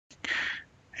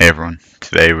everyone,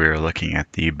 today we are looking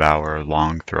at the Bauer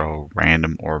long throw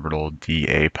random orbital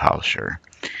DA polisher.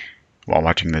 While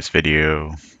watching this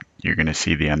video, you're going to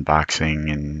see the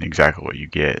unboxing and exactly what you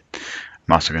get.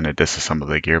 I'm also going to disassemble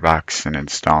the gearbox and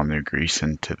install new grease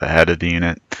into the head of the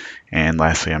unit. And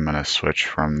lastly, I'm going to switch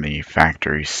from the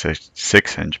factory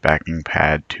 6-inch backing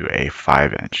pad to a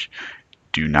 5-inch.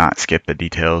 Do not skip the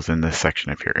details in this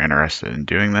section if you're interested in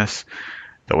doing this.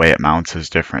 The way it mounts is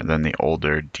different than the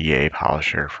older DA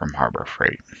polisher from Harbor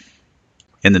Freight.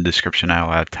 In the description, I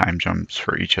will add time jumps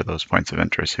for each of those points of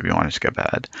interest if you want to skip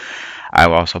ahead. I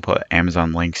will also put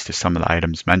Amazon links to some of the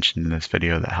items mentioned in this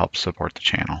video that help support the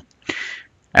channel.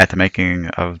 At the making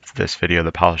of this video,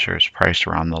 the polisher is priced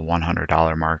around the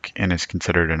 $100 mark and is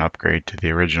considered an upgrade to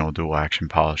the original dual action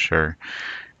polisher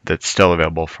that's still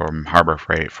available from Harbor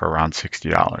Freight for around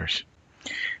 $60.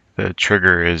 The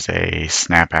trigger is a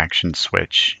snap action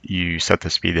switch. You set the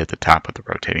speed at the top with the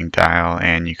rotating dial,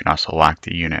 and you can also lock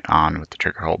the unit on with the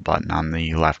trigger hold button on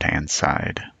the left hand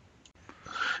side.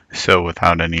 So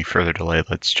without any further delay,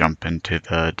 let's jump into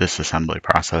the disassembly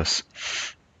process.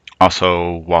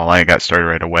 Also, while I got started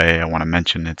right away, I want to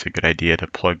mention it's a good idea to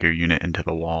plug your unit into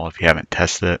the wall if you haven't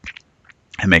tested it,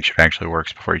 and make sure it actually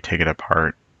works before you take it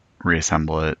apart,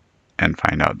 reassemble it, and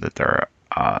find out that there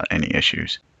are any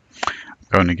issues.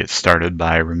 I'm going to get started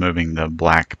by removing the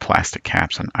black plastic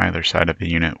caps on either side of the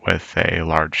unit with a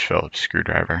large Phillips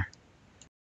screwdriver.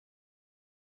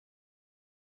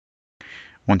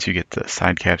 Once you get the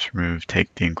side caps removed,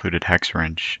 take the included hex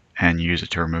wrench and use it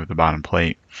to remove the bottom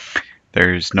plate.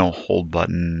 There's no hold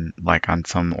button like on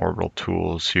some orbital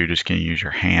tools, so you're just going to use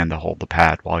your hand to hold the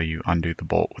pad while you undo the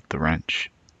bolt with the wrench.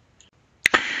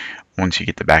 Once you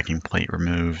get the backing plate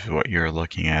removed, what you're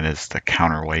looking at is the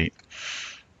counterweight.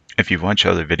 If you've watched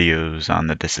other videos on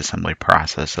the disassembly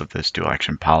process of this dual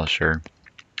action polisher,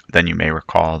 then you may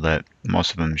recall that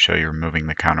most of them show you removing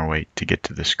the counterweight to get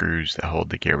to the screws that hold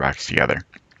the gearbox together.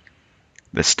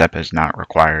 This step is not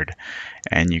required,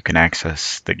 and you can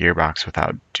access the gearbox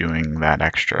without doing that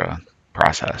extra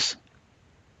process.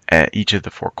 At each of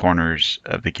the four corners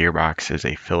of the gearbox is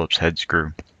a Phillips head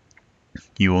screw.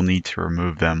 You will need to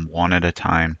remove them one at a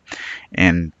time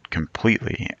and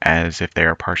completely, as if they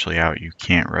are partially out, you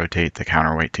can't rotate the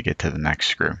counterweight to get to the next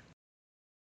screw.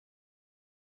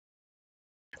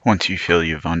 Once you feel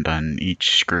you've undone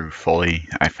each screw fully,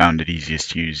 I found it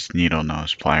easiest to use needle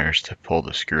nose pliers to pull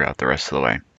the screw out the rest of the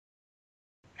way.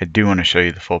 I do want to show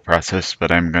you the full process,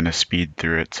 but I'm going to speed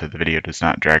through it so the video does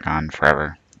not drag on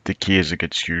forever. The key is a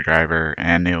good screwdriver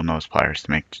and needle nose pliers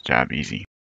to make the job easy.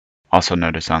 Also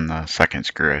notice on the second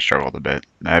screw I struggled a bit.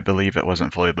 I believe it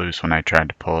wasn't fully loose when I tried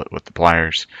to pull it with the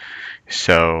pliers,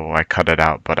 so I cut it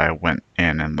out, but I went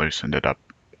in and loosened it up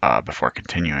before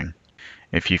continuing.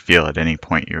 If you feel at any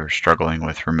point you're struggling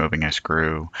with removing a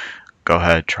screw, go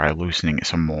ahead, try loosening it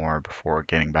some more before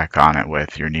getting back on it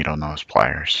with your needle nose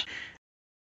pliers.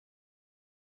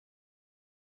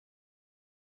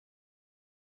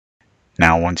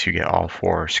 Now, once you get all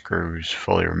four screws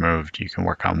fully removed, you can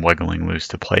work on wiggling loose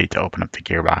the plate to open up the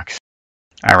gearbox.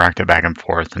 I rocked it back and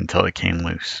forth until it came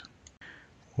loose.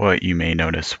 What you may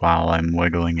notice while I'm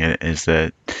wiggling it is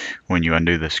that when you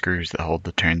undo the screws that hold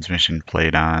the transmission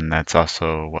plate on, that's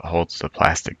also what holds the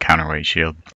plastic counterweight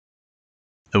shield.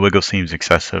 The wiggle seems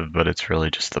excessive, but it's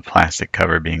really just the plastic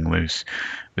cover being loose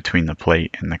between the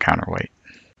plate and the counterweight.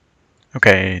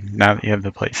 Okay, now that you have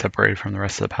the plate separated from the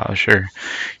rest of the polisher,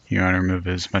 you want to remove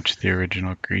as much of the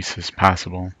original grease as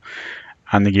possible.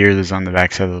 On the gear that's on the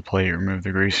back side of the plate, remove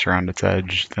the grease around its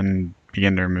edge, then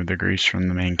begin to remove the grease from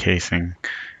the main casing.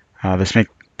 This may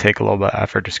take a little bit of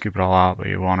effort to scoop it all out, but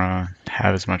you want to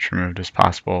have as much removed as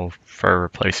possible for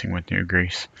replacing with new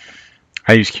grease.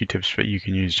 I use Q-tips, but you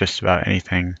can use just about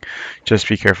anything. Just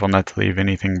be careful not to leave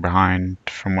anything behind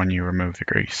from when you remove the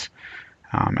grease.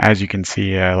 As you can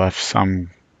see, I left some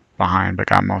behind, but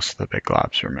got most of the big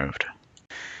globs removed.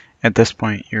 At this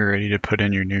point, you're ready to put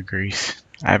in your new grease.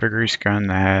 I have a grease gun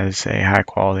that has a high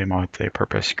quality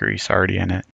multi-purpose grease already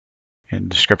in it. In the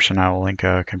description, I will link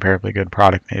a comparably good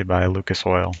product made by Lucas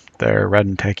Oil. Their red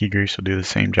and tacky grease will do the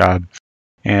same job,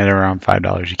 and at around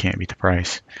 $5 you can't beat the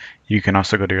price. You can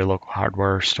also go to your local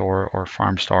hardware store or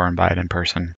farm store and buy it in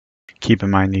person. Keep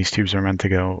in mind these tubes are meant to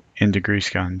go into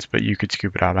grease guns, but you could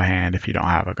scoop it out by hand if you don't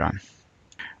have a gun.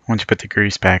 Once you put the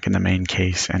grease back in the main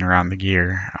case and around the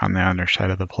gear on the underside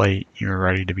of the plate, you are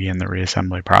ready to begin the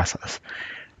reassembly process.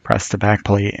 Press the back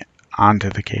plate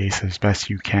onto the case as best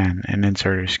you can and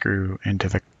insert a screw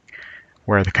into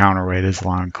where the counterweight is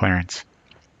along clearance.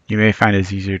 You may find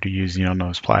it's easier to use needle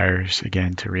nose pliers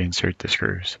again to reinsert the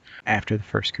screws. After the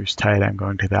first screw is tight, I'm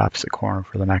going to the opposite corner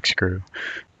for the next screw.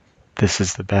 This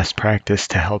is the best practice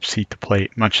to help seat the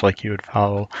plate, much like you would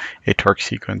follow a torque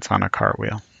sequence on a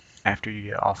cartwheel. After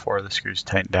you get all 4 of the screws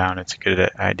tightened down, it's a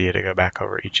good idea to go back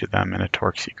over each of them in a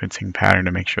torque sequencing pattern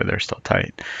to make sure they're still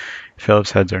tight.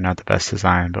 Phillips heads are not the best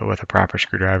design, but with a proper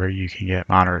screwdriver you can get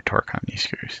moderate torque on these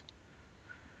screws.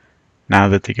 Now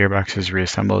that the gearbox is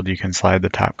reassembled, you can slide the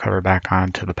top cover back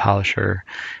onto the polisher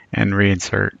and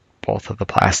reinsert both of the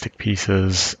plastic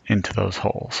pieces into those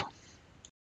holes.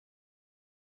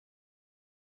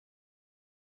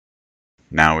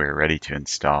 Now we are ready to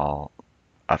install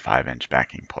a 5-inch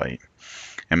backing plate.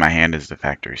 In my hand is the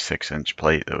factory 6-inch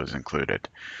plate that was included.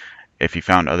 If you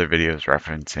found other videos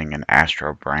referencing an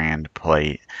Astro brand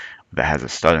plate that has a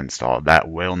stud installed, that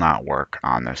will not work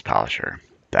on this polisher.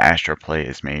 The Astro plate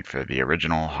is made for the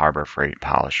original Harbor Freight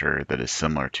polisher that is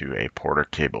similar to a Porter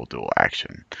cable dual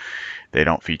action. They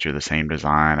don't feature the same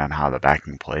design on how the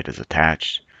backing plate is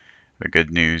attached. The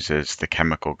good news is the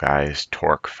Chemical Guys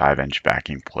Torque 5-inch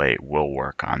backing plate will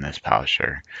work on this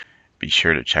polisher. Be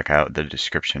sure to check out the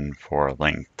description for a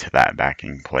link to that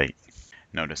backing plate.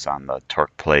 Notice on the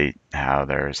torque plate how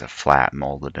there's a flat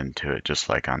molded into it just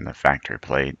like on the factory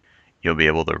plate. You'll be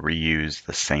able to reuse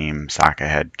the same socket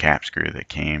head cap screw that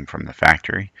came from the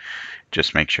factory.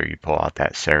 Just make sure you pull out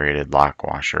that serrated lock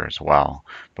washer as well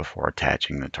before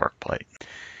attaching the torque plate.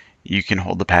 You can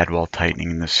hold the pad while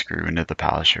tightening the screw into the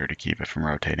polisher to keep it from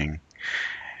rotating.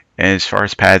 As far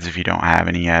as pads, if you don't have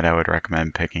any yet, I would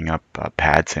recommend picking up a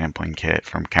pad sampling kit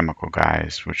from Chemical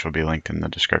Guys, which will be linked in the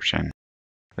description.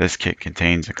 This kit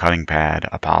contains a cutting pad,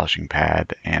 a polishing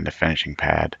pad, and a finishing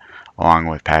pad, along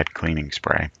with pad cleaning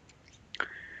spray.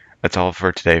 That's all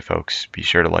for today, folks. Be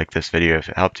sure to like this video if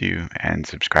it helped you, and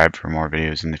subscribe for more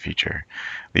videos in the future.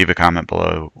 Leave a comment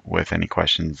below with any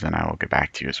questions, and I will get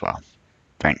back to you as well.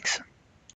 Thanks.